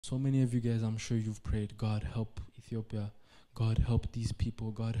So many of you guys, I'm sure you've prayed, God help Ethiopia, God help these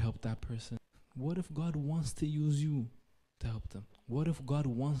people, God help that person. What if God wants to use you to help them? What if God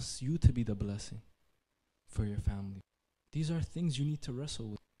wants you to be the blessing for your family? These are things you need to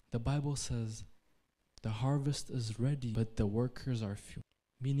wrestle with. The Bible says the harvest is ready, but the workers are few.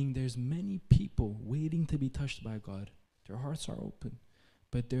 Meaning there's many people waiting to be touched by God. Their hearts are open,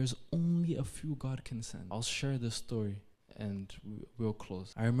 but there's only a few God can send. I'll share this story and we'll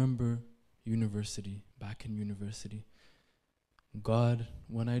close. I remember back in university, God,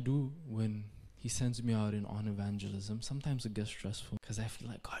 when he sends me out on evangelism, sometimes it gets stressful because I feel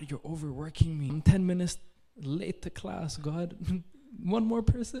like, God, you're overworking me. I'm 10 minutes late to class, God. One more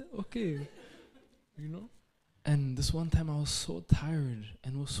person? Okay. You know? And this one time I was so tired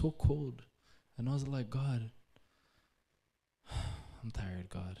and it was so cold. And I was like, God, I'm tired,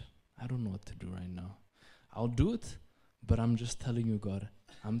 God. I don't know what to do right now. I'll do it, but I'm just telling you, God,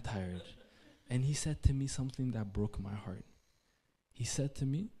 I'm tired. And he said to me something that broke my heart. He said to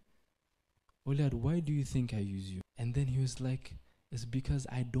me, Oliad, why do you think I use you? And then he was like, it's because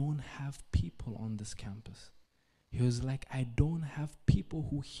I don't have people on this campus. He was like, I don't have people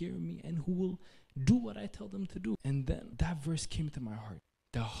who hear me and who will do what I tell them to do. And then that verse came to my heart.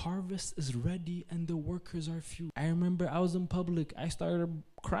 The harvest is ready and the workers are few. I remember I was in public. I started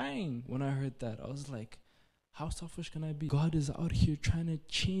crying when I heard that. I was like, how selfish can I be? God is out here trying to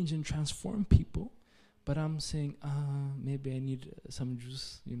change and transform people. But I'm saying, maybe I need some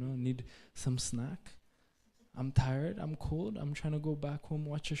juice, need some snack. I'm tired, I'm cold, I'm trying to go back home,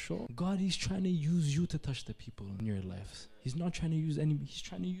 watch a show. God is trying to use you to touch the people in your lives. He's not trying to use he's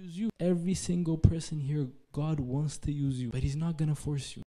trying to use you. Every single person here, God wants to use you, but he's not going to force you.